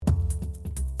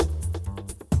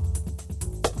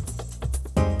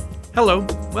Hello,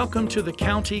 welcome to the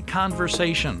County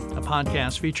Conversation, a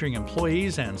podcast featuring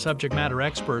employees and subject matter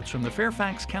experts from the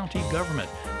Fairfax County government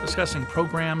discussing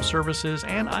programs, services,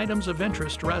 and items of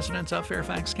interest to residents of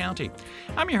Fairfax County.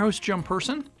 I'm your host, Jim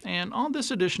Person, and on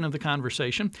this edition of the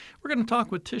Conversation, we're going to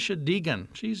talk with Tisha Deeghan.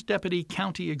 She's Deputy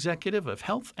County Executive of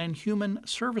Health and Human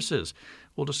Services.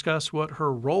 We'll discuss what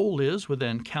her role is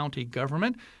within county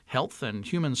government, health and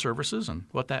human services, and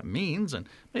what that means, and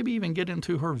maybe even get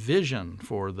into her vision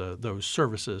for those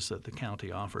services that the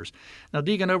county offers. Now,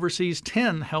 Deeghan oversees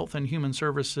 10 health and human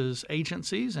services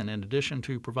agencies, and in addition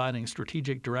to providing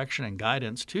strategic direction and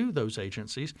guidance to those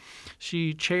agencies,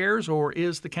 she chairs or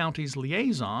is the county's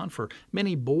liaison for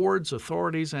many boards,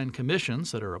 authorities, and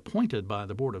commissions that are appointed by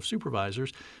the Board of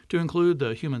Supervisors, to include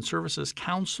the Human Services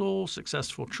Council,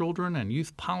 Successful Children and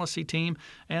Youth Policy Team,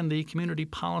 and the Community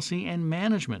Policy and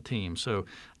Management Team. So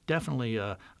definitely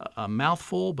a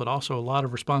mouthful, but also a lot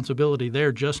of responsibility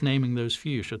there, just naming those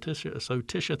few. So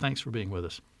Tisha, thanks for being with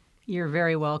us. You're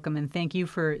very welcome, and thank you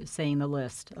for saying the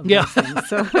list of those things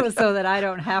so that I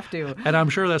don't have to. And I'm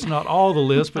sure that's not all the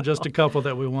list, but just a couple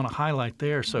that we want to highlight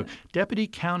there. So Deputy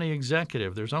County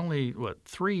Executive, there's only,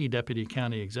 3 Deputy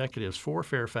County Executives for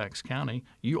Fairfax County.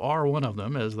 You are one of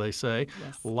them, as they say.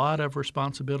 Yes. A lot of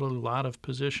responsibility, a lot of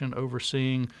position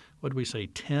overseeing,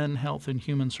 10 health and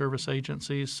human service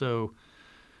agencies. So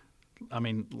a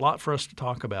lot for us to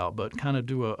talk about, but kind of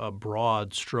do a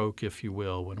broad stroke, if you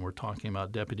will, when we're talking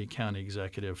about Deputy County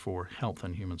Executive for Health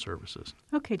and Human Services.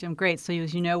 Okay, Jim, great. So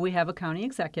as you know, we have a county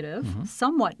executive,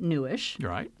 somewhat newish,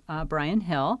 Right. Brian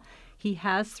Hill. He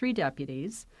has 3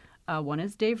 deputies. One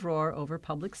is Dave Rohr over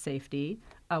public safety.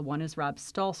 One is Rob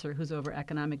Stolzer, who's over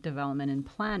economic development and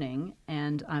planning.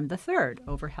 And I'm the 3rd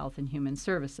over health and human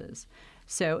services.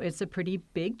 So it's a pretty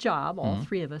big job. All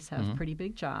 3 of us have pretty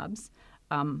big jobs.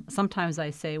 Sometimes I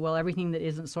say, well, everything that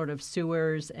isn't sort of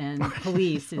sewers and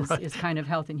police is kind of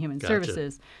health and human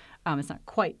services. It's not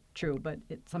quite true, but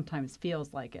it sometimes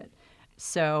feels like it.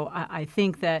 So I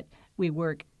think that we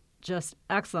work just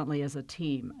excellently as a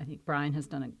team. I think Brian has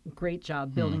done a great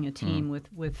job building a team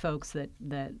with folks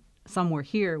that some were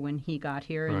here when he got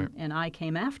here, and I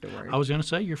came afterward. I was going to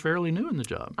say, you're fairly new in the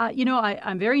job.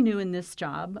 I'm very new in this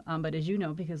job, but as you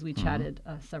know, because we chatted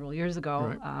several years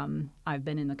ago, I've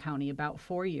been in the county about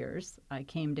 4 years. I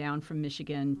came down from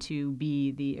Michigan to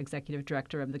be the executive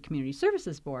director of the Community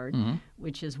Services Board,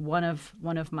 which is one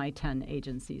of my 10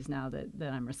 agencies now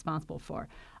that I'm responsible for.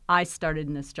 I started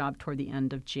in this job toward the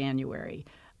end of January.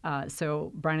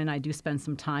 So Brian and I do spend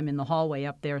some time in the hallway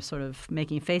up there sort of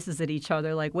making faces at each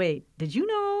other like, wait, did you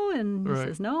know? And he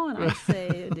says, no. And I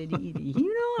say, did you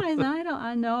know? And I say,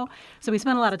 I know. So we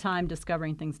spend a lot of time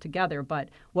discovering things together. But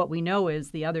what we know is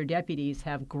the other deputies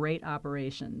have great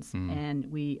operations, and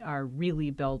we are really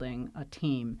building a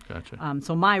team. Gotcha.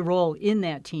 So my role in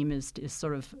that team is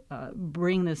sort of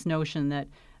bring this notion that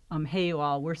hey, you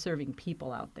all, we're serving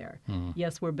people out there.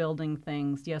 Yes, we're building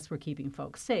things. Yes, we're keeping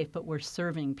folks safe, but we're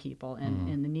serving people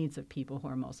and the needs of people who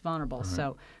are most vulnerable. Right.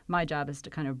 So my job is to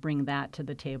kind of bring that to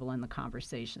the table in the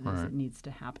conversation as it needs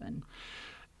to happen.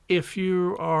 If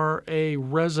you are a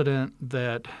resident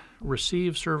that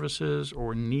receives services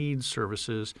or needs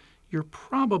services, you're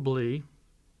probably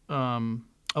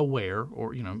aware,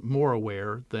 or more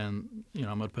aware than I'm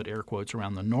going to put air quotes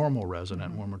around the normal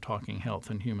resident when we're talking health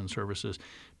and human services.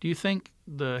 Do you think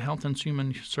the health and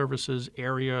human services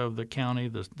area of the county,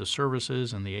 the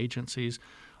services and the agencies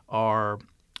are,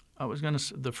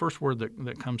 the first word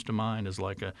that comes to mind is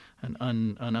like an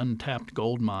untapped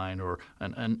gold mine or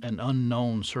an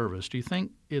unknown service. Do you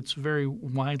think it's very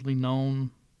widely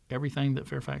known, everything that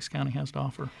Fairfax County has to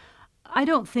offer? I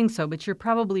don't think so, but you're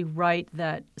probably right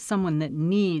that someone that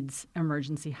needs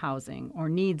emergency housing or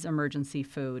needs emergency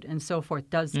food and so forth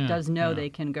does know they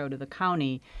can go to the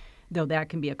county, though that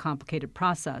can be a complicated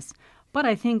process. But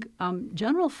I think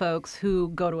general folks who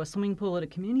go to a swimming pool at a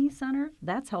community center,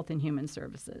 that's health and human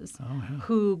services.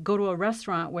 Who go to a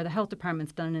restaurant where the health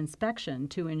department's done an inspection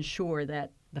to ensure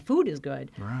that the food is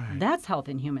good, that's health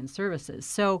and human services.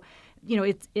 So,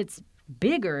 it's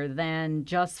bigger than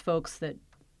just folks that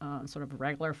sort of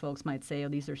regular folks might say, oh,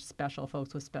 these are special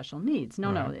folks with special needs.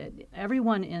 No.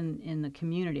 Everyone in the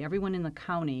community, everyone in the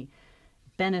county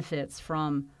benefits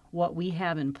from what we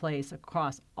have in place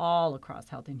across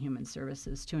health and human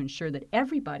services to ensure that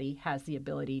everybody has the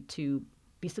ability to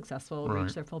be successful,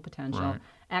 reach their full potential,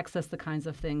 access the kinds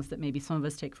of things that maybe some of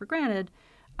us take for granted.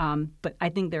 But I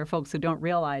think there are folks who don't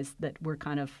realize that we're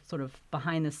kind of sort of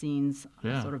behind the scenes,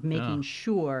 sort of making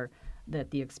sure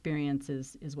that the experience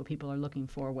is what people are looking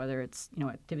for, whether it's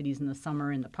activities in the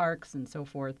summer in the parks and so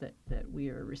forth that we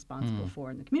are responsible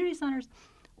for in the community centers,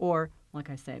 or, like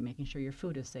I say, making sure your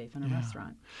food is safe in a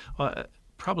restaurant. Well,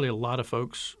 probably a lot of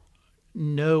folks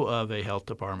know of a health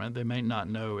department. They may not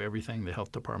know everything the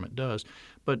health department does,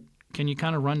 but can you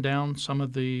kind of run down some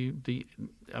of the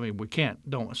I mean, we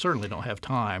certainly don't have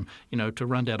time, to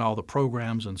run down all the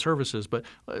programs and services, but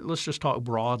let's just talk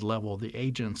broad level, the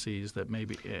agencies that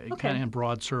maybe kind of in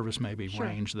broad service maybe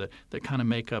range that kind of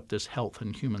make up this health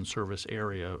and human service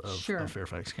area of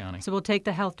Fairfax County. So we'll take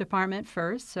the health department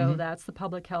first. So that's the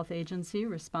public health agency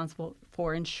responsible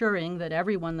for ensuring that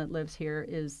everyone that lives here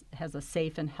has a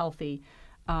safe and healthy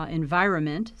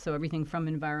environment, so everything from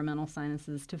environmental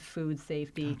sciences to food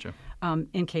safety. Gotcha.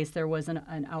 In case there was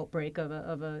an outbreak of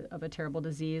a terrible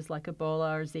disease like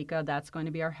Ebola or Zika, that's going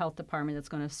to be our health department that's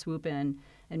going to swoop in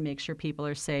and make sure people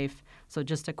are safe. So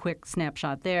just a quick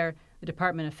snapshot there. The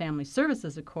Department of Family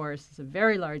Services, of course, is a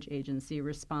very large agency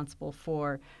responsible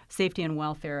for safety and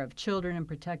welfare of children and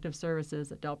protective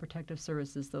services, adult protective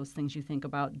services, those things you think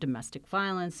about, domestic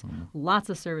violence, lots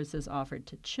of services offered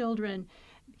to children.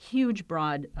 Huge,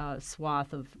 broad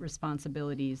swath of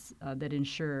responsibilities that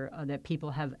ensure that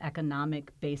people have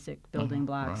economic, basic building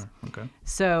blocks. Right. Okay.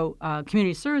 So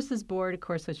Community Services Board, of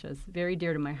course, which is very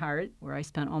dear to my heart, where I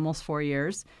spent almost 4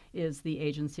 years, is the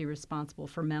agency responsible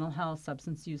for mental health,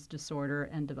 substance use disorder,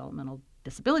 and developmental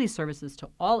disability services to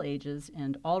all ages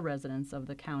and all residents of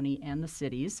the county and the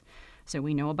cities. So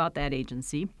we know about that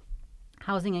agency.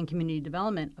 Housing and Community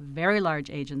Development, a very large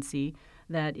agency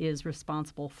that is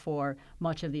responsible for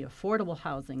much of the affordable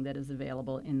housing that is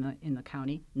available in the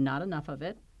county. Not enough of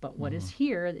it, but what is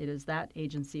here, it is that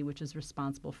agency which is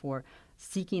responsible for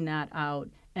seeking that out,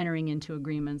 entering into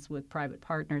agreements with private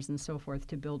partners and so forth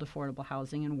to build affordable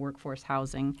housing and workforce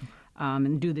housing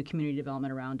and do the community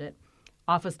development around it.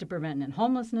 Office to Prevent and End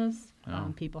Homelessness,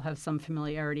 people have some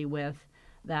familiarity with.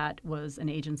 That was an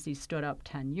agency stood up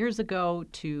 10 years ago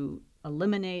to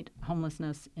eliminate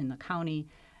homelessness in the county.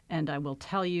 And I will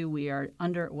tell you, we are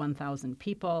under 1,000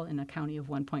 people in a county of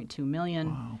 1.2 million.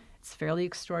 Wow. It's fairly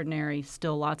extraordinary.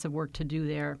 Still lots of work to do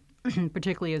there,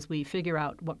 particularly as we figure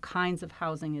out what kinds of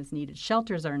housing is needed.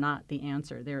 Shelters are not the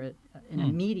answer. They're an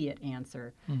immediate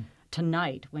answer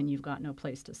tonight when you've got no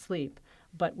place to sleep.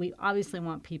 But we obviously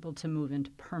want people to move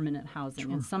into permanent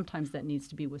housing, and sometimes that needs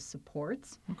to be with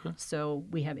supports. Okay. So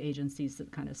we have agencies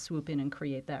that kind of swoop in and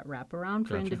create that wraparound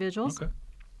for individuals. Okay.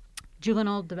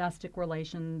 Juvenile Domestic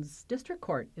Relations District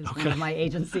Court is one of my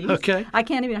agencies. Okay. I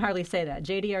can't even hardly say that.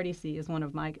 JDRDC is one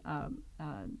of my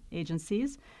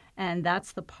agencies, and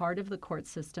that's the part of the court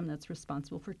system that's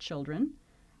responsible for children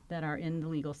that are in the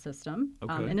legal system,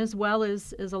 and as well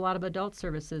as a lot of adult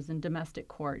services in domestic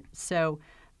court. So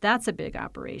that's a big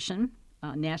operation.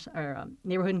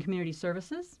 Neighborhood and Community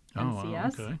Services,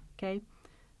 NCS. Wow, okay.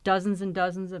 Dozens and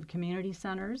dozens of community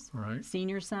centers, right.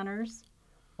 senior centers,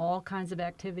 all kinds of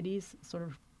activities sort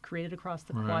of created across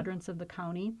the quadrants of the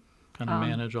county. Kind of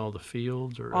manage all the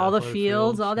fields or all the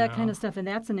fields, all that yeah. kind of stuff. And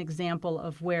that's an example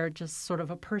of where just sort of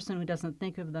a person who doesn't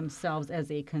think of themselves as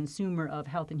a consumer of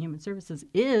health and human services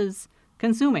is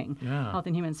consuming health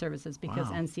and human services because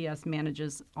NCS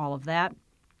manages all of that.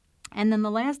 And then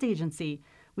the last agency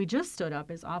we just stood up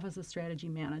is Office of Strategy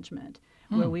Management,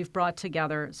 where we've brought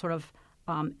together sort of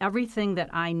everything that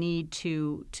I need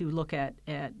to look at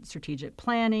strategic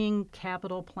planning,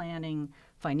 capital planning,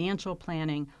 financial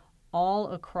planning,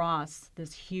 all across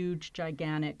this huge,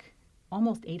 gigantic,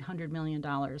 almost $800 million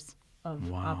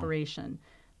of operation.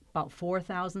 About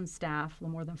 4,000 staff, a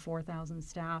little more than 4,000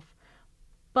 staff,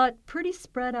 but pretty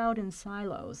spread out in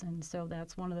silos. And so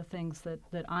that's one of the things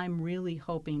that I'm really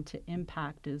hoping to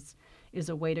impact is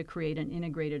a way to create an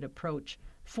integrated approach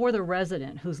for the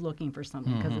resident who's looking for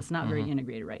something, because it's not very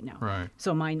integrated right now. Right.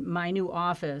 So my new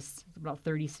office, about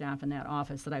 30 staff in that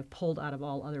office that I've pulled out of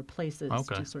all other places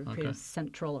to sort of create a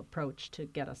central approach to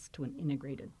get us to an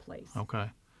integrated place. Okay.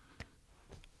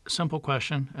 Simple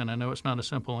question, and I know it's not a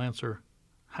simple answer.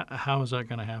 How is that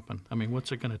going to happen? I mean,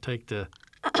 what's it going to take to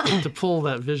pull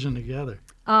that vision together?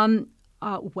 We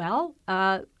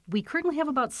currently have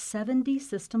about 70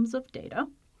 systems of data.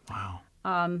 Wow.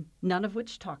 None of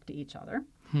which talk to each other.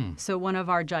 So one of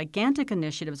our gigantic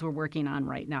initiatives we're working on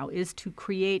right now is to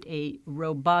create a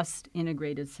robust,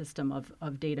 integrated system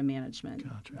of data management.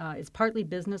 Gotcha. It's partly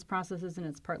business processes and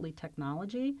it's partly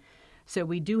technology. So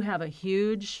we do have a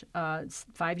huge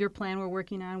 5-year plan we're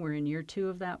working on. We're in year 2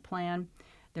 of that plan.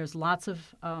 There's lots of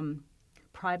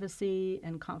privacy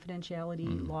and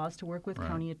confidentiality laws to work with. Right.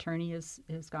 County attorney has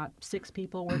got 6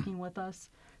 people working with us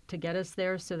to get us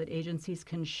there so that agencies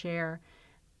can share.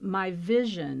 My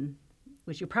vision,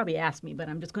 which you probably asked me, but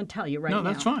I'm just going to tell you right now.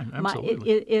 No, that's fine. Absolutely.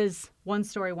 It is one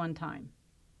story, one time.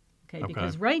 Okay?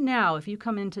 Because right now, if you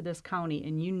come into this county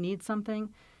and you need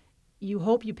something, you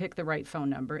hope you pick the right phone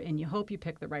number, and you hope you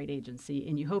pick the right agency,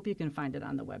 and you hope you can find it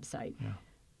on the website. Yeah.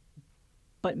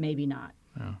 But maybe not.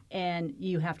 Yeah. And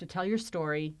you have to tell your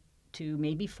story to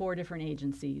maybe 4 different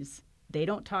agencies. They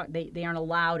don't talk. They aren't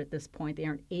allowed at this point. They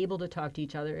aren't able to talk to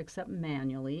each other except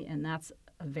manually, and that's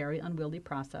a very unwieldy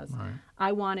process. Right.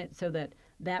 I want it so that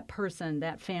that person,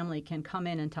 that family, can come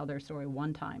in and tell their story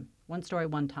one story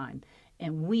one time,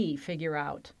 and we figure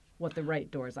out what the right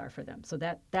doors are for them. So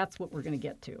that's what we're going to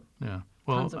get to. Yeah.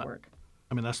 Well, tons of work.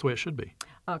 I mean, that's the way it should be.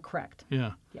 Correct.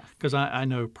 Yeah. Yes. Because I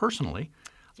know personally,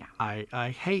 Yeah. I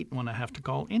hate when I have to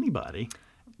call anybody,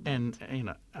 and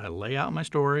I lay out my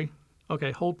story.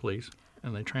 Okay, hold please,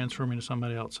 and they transfer me to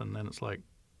somebody else, and then it's like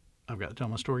I've got to tell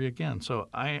my story again. So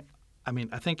I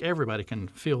think everybody can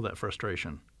feel that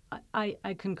frustration.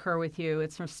 I concur with you.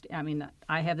 It's just,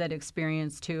 I have that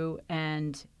experience too,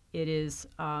 and it is.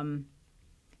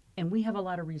 And we have a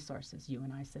lot of resources, you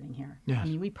and I sitting here. Yes. I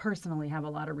mean, we personally have a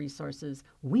lot of resources.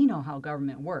 We know how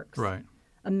government works. Right.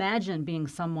 Imagine being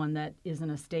someone that is in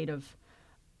a state of,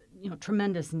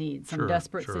 tremendous need, some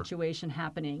desperate situation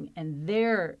happening, and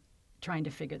they're trying to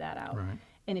figure that out. Right.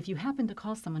 And if you happen to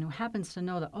call someone who happens to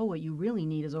know that, what you really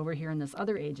need is over here in this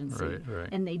other agency, right.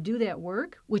 and they do that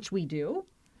work, which we do,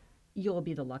 you'll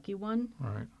be the lucky one.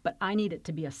 Right. But I need it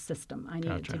to be a system. I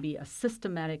need it to be a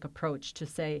systematic approach to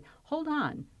say, hold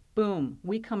on, boom,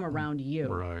 we come around you.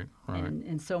 Right.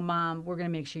 And so, Mom, we're going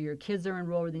to make sure your kids are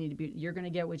enrolled where they need to be. You're going to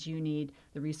get what you need.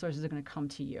 The resources are going to come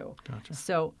to you. Gotcha.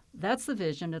 So that's the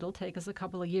vision. It'll take us a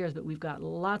couple of years, but we've got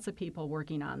lots of people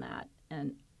working on that,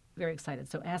 and very excited.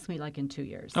 So ask me in 2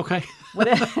 years. Okay.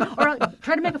 Or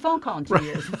try to make a phone call in 2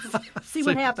 years. See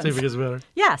what happens. See if it gets better.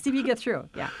 Yeah, see if you get through.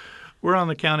 Yeah. We're on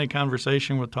the County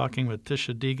Conversation. We're talking with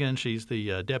Tisha Deeghan. She's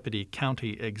the Deputy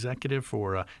County Executive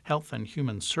for Health and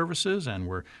Human Services, and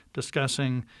we're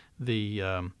discussing the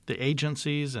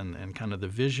agencies and kind of the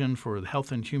vision for the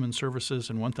Health and Human Services.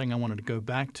 And one thing I wanted to go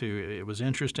back to, it was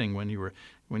interesting when you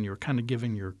were kind of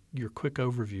giving your quick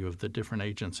overview of the different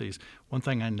agencies. One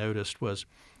thing I noticed was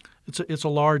it's a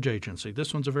large agency.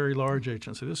 This one's a very large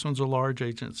agency. This one's a large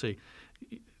agency.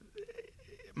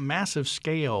 Massive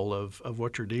scale of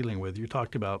what you're dealing with. You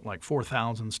talked about like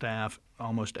 4,000 staff,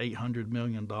 almost $800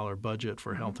 million budget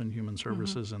for Health and Human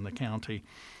Services in the county.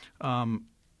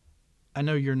 I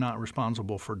know you're not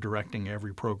responsible for directing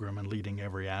every program and leading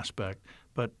every aspect,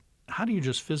 but how do you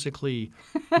just physically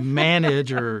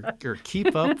manage or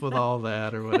keep up with all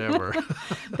that or whatever?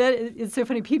 It's so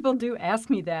funny. People do ask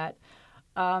me that.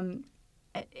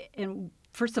 And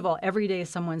first of all, every day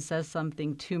someone says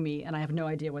something to me, and I have no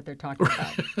idea what they're talking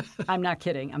about. I'm not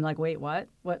kidding. I'm like, wait, what?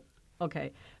 What?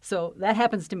 Okay. So that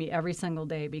happens to me every single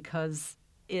day because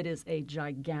it is a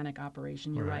gigantic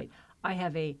operation. You're right. I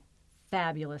have a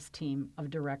fabulous team of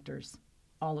directors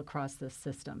all across this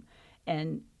system.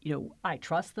 And, I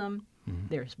trust them. Mm-hmm.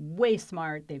 They're way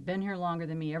smart. They've been here longer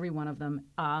than me, every one of them.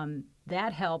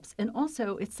 That helps. And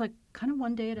also, it's like kind of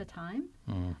one day at a time.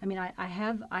 Mm-hmm. I mean, I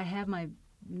have my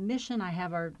mission. I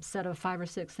have our set of 5 or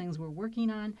 6 things we're working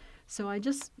on. So I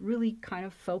just really kind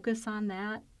of focus on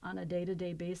that on a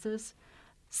day-to-day basis.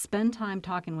 Spend time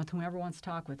talking with whoever wants to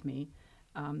talk with me.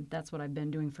 That's what I've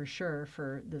been doing for sure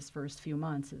for this first few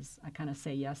months is I kind of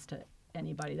say yes to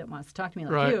anybody that wants to talk to me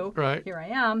like you. Right. Here I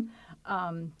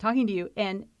am talking to you.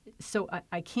 And so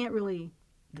I can't really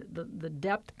the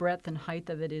depth, breadth, and height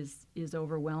of it is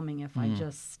overwhelming if I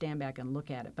just stand back and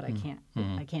look at it. But I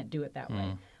can't do it that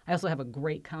way. I also have a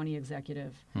great county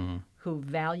executive who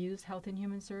values health and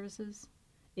human services.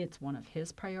 It's one of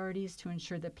his priorities to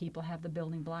ensure that people have the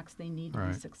building blocks they need to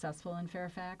be successful in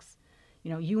Fairfax.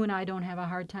 You and I don't have a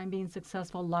hard time being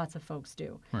successful. Lots of folks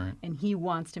do. Right. And he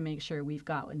wants to make sure we've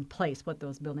got in place what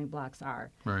those building blocks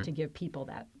are to give people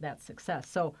that success.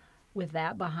 So with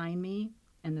that behind me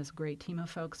and this great team of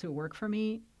folks who work for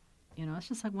me, it's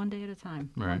just like one day at a time,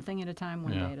 one thing at a time,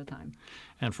 one day at a time.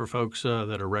 And for folks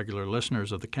that are regular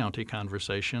listeners of the County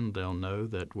Conversation, they'll know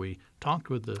that we talked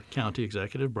with the county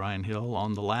executive, Brian Hill,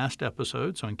 on the last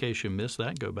episode. So in case you missed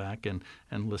that, go back and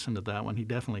listen to that one. He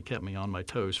definitely kept me on my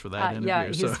toes for that interview. Yeah,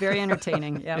 he's very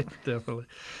entertaining. Yeah, definitely.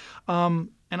 And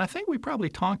I think we probably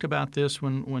talked about this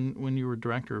when you were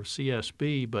director of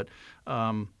CSB, but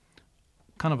kind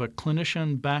of a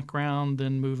clinician background,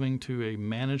 then moving to a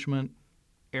management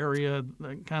area,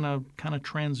 kind of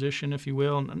transition, if you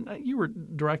will. And you were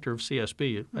director of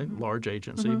CSB, a large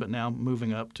agency, but now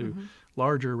moving up to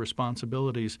larger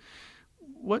responsibilities.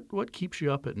 What keeps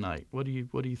you up at night? What do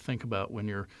you think about when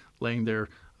you're laying there,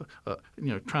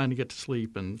 trying to get to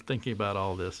sleep and thinking about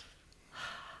all this?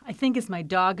 I think, is my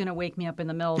dog going to wake me up in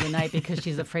the middle of the night because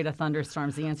she's afraid of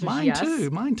thunderstorms? The answer is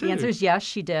yes. Mine too. The answer is yes,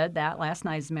 she did that last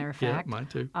night, as a matter of fact. Yeah, mine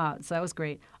too. So that was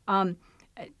great.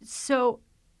 So,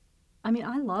 I mean,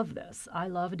 I love this. I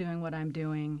love doing what I'm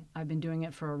doing. I've been doing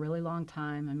it for a really long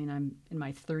time. I mean, I'm in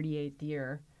my 38th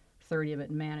year, 30 of it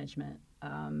in management,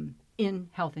 in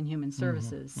health and human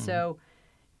services. Mm-hmm. So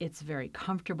it's very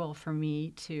comfortable for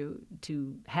me to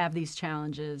have these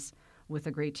challenges with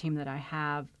a great team that I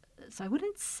have. So I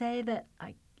wouldn't say that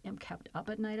I am kept up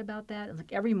at night about that. It's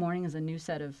like every morning is a new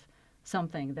set of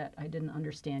something that I didn't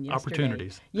understand yesterday.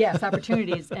 Opportunities. Yes,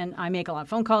 opportunities. And I make a lot of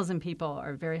phone calls, and people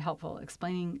are very helpful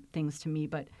explaining things to me.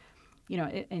 But, you know,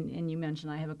 and you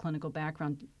mentioned I have a clinical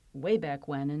background way back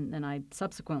when, and then I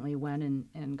subsequently went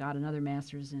and got another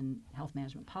master's in health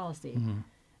management policy. Mm-hmm.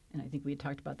 And I think we had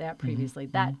talked about that previously.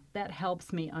 Mm-hmm. That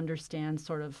helps me understand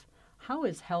sort of how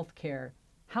is healthcare,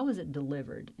 how is it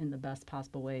delivered in the best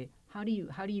possible way? How do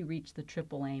you reach the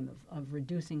triple aim of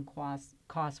reducing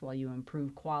costs while you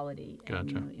improve quality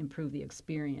and improve the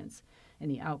experience and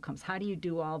the outcomes? How do you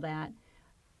do all that?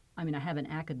 I mean, I have an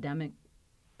academic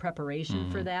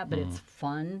preparation for that, but it's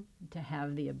fun to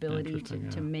have the ability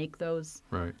to make those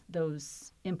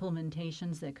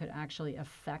implementations that could actually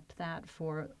affect that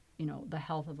for, you know, the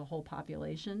health of the whole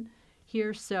population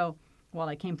here. So while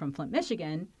I came from Flint,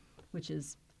 Michigan, which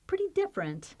is pretty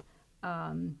different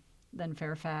than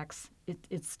Fairfax,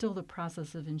 it's still the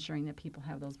process of ensuring that people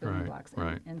have those building blocks.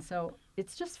 And so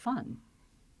it's just fun.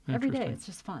 Every day it's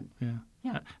just fun.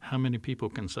 Yeah. How many people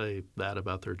can say that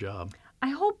about their job? I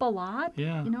hope a lot.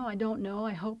 Yeah. You know, I don't know.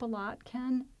 I hope a lot,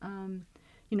 Ken.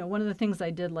 You know, one of the things I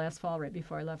did last fall right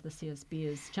before I left the CSB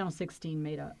is Channel 16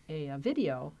 made a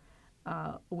video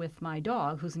with my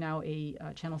dog, who's now a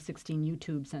Channel 16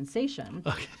 YouTube sensation,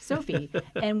 Sophie.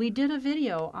 And we did a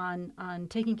video on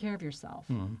taking care of yourself,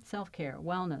 self-care,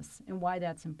 wellness, and why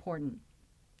that's important.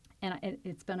 And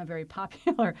it's been a very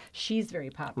popular. She's very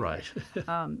popular. Right.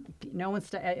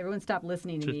 Everyone stopped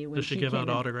listening to me when does she give out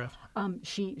autographs?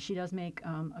 She does make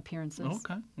appearances.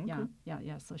 Okay.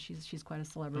 Yeah. So she's quite a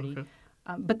celebrity. Okay.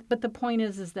 But the point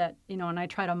is that, you know, and I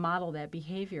try to model that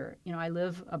behavior. You know, I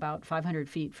live about 500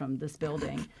 feet from this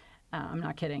building. I'm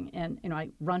not kidding. And, you know, I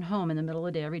run home in the middle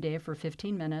of the day every day for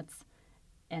 15 minutes,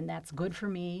 and that's good for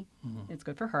me. Mm-hmm. It's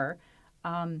good for her.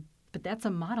 But that's a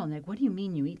model. And like, what do you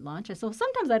mean you eat lunch? I said, well,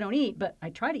 sometimes I don't eat, but I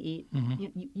try to eat.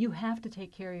 Mm-hmm. You have to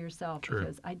take care of yourself. True.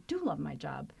 Because I do love my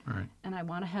job. Right. And I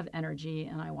want to have energy,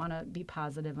 and I want to be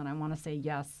positive, and I want to say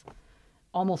yes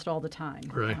almost all the time.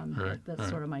 That's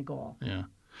sort of my goal. Yeah.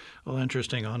 Well,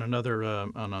 interesting. On another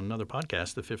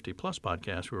podcast, the 50 Plus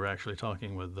podcast, we were actually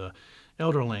talking with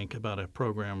ElderLink about a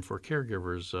program for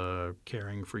caregivers,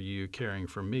 caring for you, caring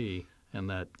for me, and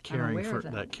that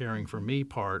caring for me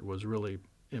part was really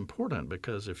important,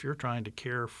 because if you're trying to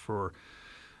care for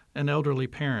an elderly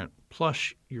parent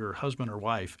plus your husband or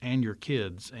wife and your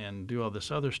kids and do all this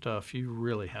other stuff, you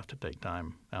really have to take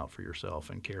time out for yourself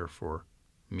and care for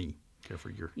me. Care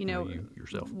for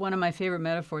yourself. One of my favorite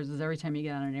metaphors is every time you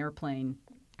get on an airplane,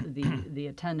 the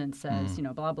attendant says, you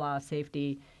know, blah, blah,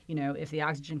 safety. You know, if the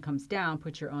oxygen comes down,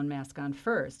 put your own mask on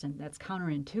first. And that's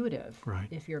counterintuitive. Right.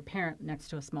 If you're a parent next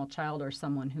to a small child or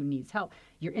someone who needs help,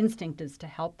 your instinct is to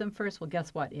help them first. Well, guess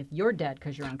what? If you're dead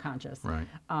because you're unconscious,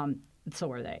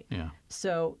 so are they. Yeah.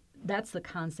 So that's the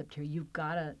concept here. You've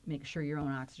got to make sure your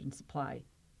own oxygen supply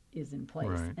is in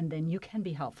place, and then you can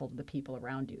be helpful to the people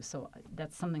around you. So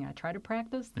that's something I try to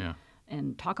practice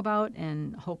and talk about,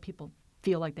 and hope people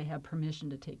feel like they have permission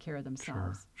to take care of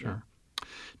themselves. Sure.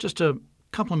 Just a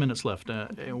couple of minutes left.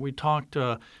 We talked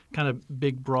kind of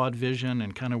big, broad vision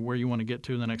and kind of where you want to get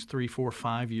to in the next 3, 4,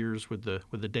 5 years with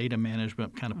the data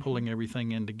management, kind of pulling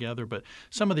everything in together. But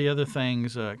some of the other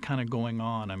things kind of going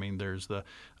on. I mean, there's the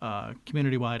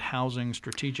community-wide housing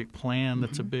strategic plan.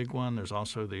 That's a big one. There's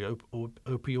also the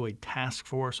opioid task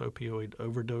force. Opioid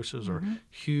overdoses are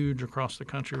huge across the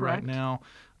country right now.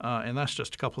 And that's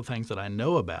just a couple of things that I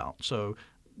know about. So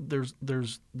there's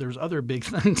other big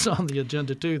things on the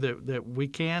agenda too that we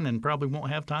can and probably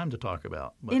won't have time to talk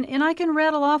about. And I can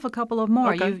rattle off a couple of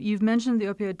more. Okay. You've mentioned the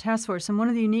opioid task force, and one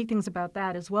of the unique things about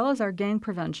that, as well as our gang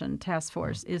prevention task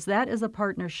force, is that is a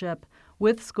partnership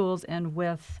with schools and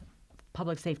with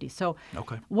public safety. So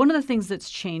one of the things that's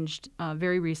changed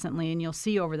very recently, and you'll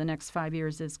see over the next 5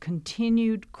 years, is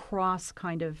continued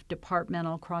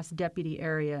cross-departmental, cross-deputy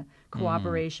area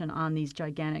cooperation on these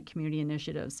gigantic community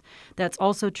initiatives. That's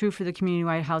also true for the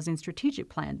Community-Wide Housing Strategic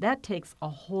Plan. That takes a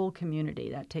whole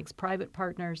community. That takes private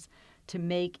partners to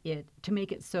make it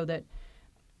so that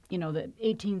that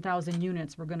 18,000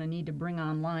 units we're going to need to bring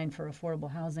online for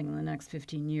affordable housing in the next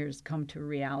 15 years come to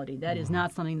reality. That is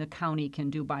not something the county can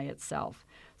do by itself.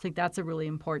 I think that's a really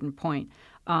important point.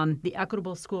 The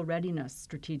Equitable School Readiness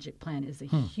Strategic Plan is a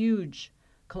huge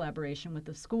collaboration with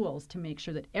the schools to make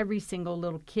sure that every single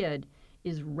little kid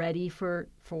is ready for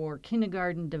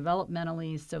kindergarten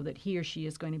developmentally so that he or she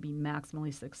is going to be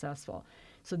maximally successful.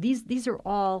 So these are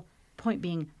all, point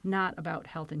being, not about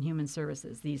Health and Human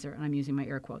Services. These are, and I'm using my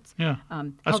air quotes. Yeah,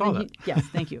 I saw that. Yes,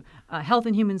 thank you. Health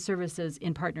and Human Services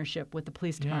in partnership with the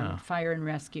police department, fire and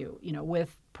rescue,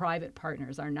 with private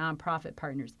partners, our nonprofit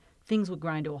partners. Things would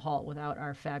grind to a halt without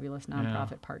our fabulous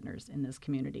nonprofit partners in this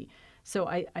community. So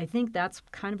I think that's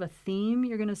kind of a theme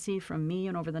you're going to see from me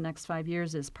and over the next 5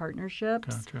 years is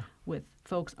partnerships with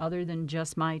folks other than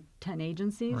just my 10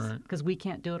 agencies, because we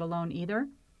can't do it alone either.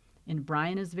 And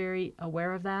Brian is very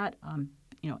aware of that.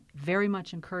 Very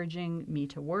much encouraging me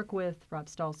to work with Rob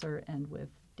Stalser and with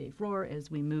Dave Rohr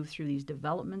as we move through these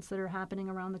developments that are happening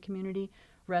around the community.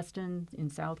 Reston in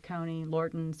South County,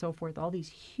 Lorton, so forth, all these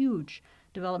huge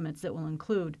developments that will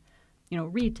include,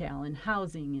 retail and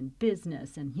housing and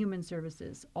business and human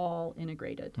services, all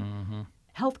integrated.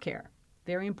 Healthcare,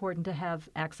 very important to have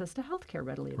access to healthcare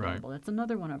readily available. That's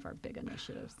another one of our big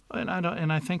initiatives. And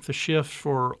I think the shift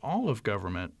for all of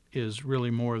government is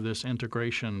really more of this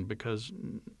integration because,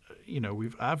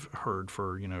 I've heard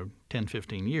for, 10,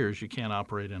 15 years you can't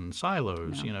operate in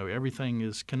silos. No. Everything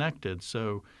is connected.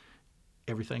 So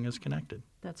everything is connected.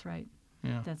 That's right.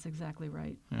 Yeah. That's exactly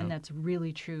right. Yeah. And that's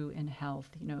really true in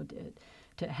health.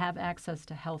 To have access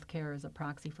to health care as a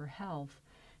proxy for health,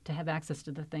 to have access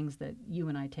to the things that you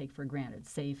and I take for granted,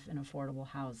 safe and affordable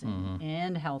housing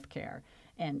and health care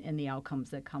and the outcomes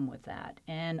that come with that,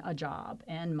 and a job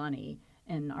and money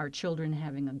and our children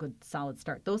having a good, solid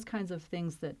start. Those kinds of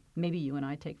things that maybe you and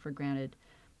I take for granted.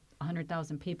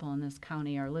 100,000 people in this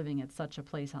county are living at such a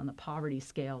place on the poverty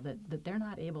scale that they're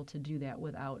not able to do that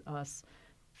without us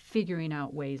figuring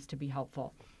out ways to be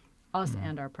helpful, us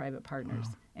and our private partners,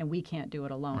 and we can't do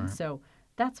it alone. So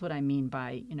that's what I mean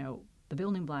by, the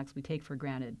building blocks we take for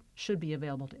granted should be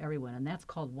available to everyone, and that's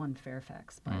called One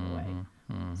Fairfax, by the way.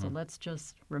 So let's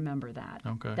just remember that.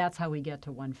 Okay. That's how we get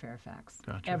to One Fairfax.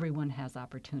 Gotcha. Everyone has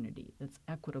opportunity that's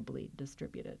equitably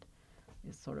distributed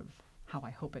is sort of how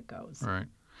I hope it goes. Right.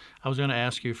 I was going to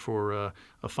ask you for a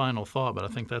final thought, but I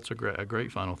think that's a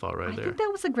great final thought there. I think that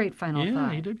was a great final thought.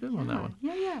 Yeah, you did good on that one.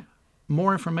 Yeah.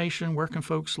 More information, where can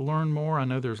folks learn more? I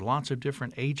know there's lots of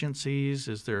different agencies.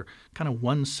 Is there kind of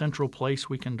one central place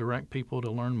we can direct people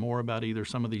to learn more about either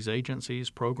some of these agencies,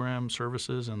 programs,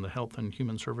 services, in the Health and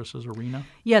Human Services arena?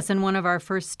 Yes, and one of our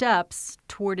first steps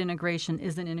toward integration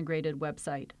is an integrated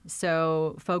website.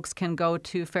 So folks can go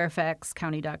to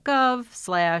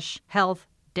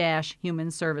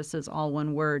fairfaxcounty.gov/health-human services, all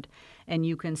one word, and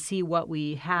you can see what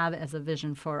we have as a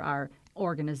vision for our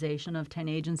organization of 10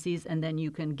 agencies, and then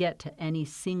you can get to any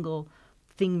single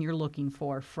thing you're looking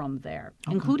for from there,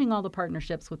 including all the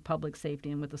partnerships with public safety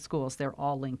and with the schools. They're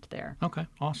all linked there. Okay,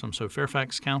 awesome. So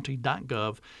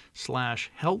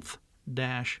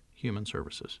fairfaxcounty.gov/health-human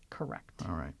services. Correct.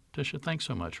 All right. Tisha, thanks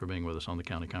so much for being with us on the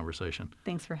County Conversation.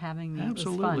 Thanks for having me.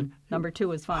 Absolutely. It was fun. Number 2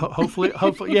 was fun.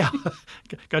 Hopefully, yeah.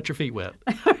 Got your feet wet.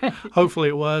 Hopefully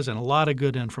it was, and a lot of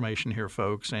good information here,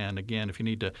 folks. And again, if you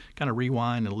need to kind of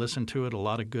rewind and listen to it, a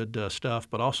lot of good stuff.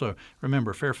 But also,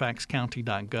 remember,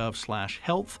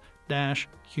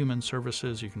 fairfaxcounty.gov/health-human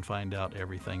services. You can find out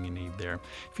everything you need there.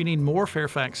 If you need more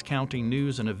Fairfax County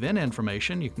news and event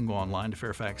information, you can go online to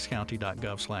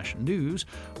fairfaxcounty.gov/news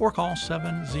or call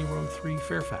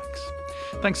 703-FAIRFAX.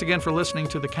 Thanks again for listening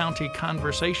to the County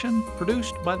Conversation,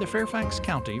 produced by the Fairfax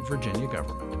County, Virginia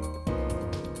government.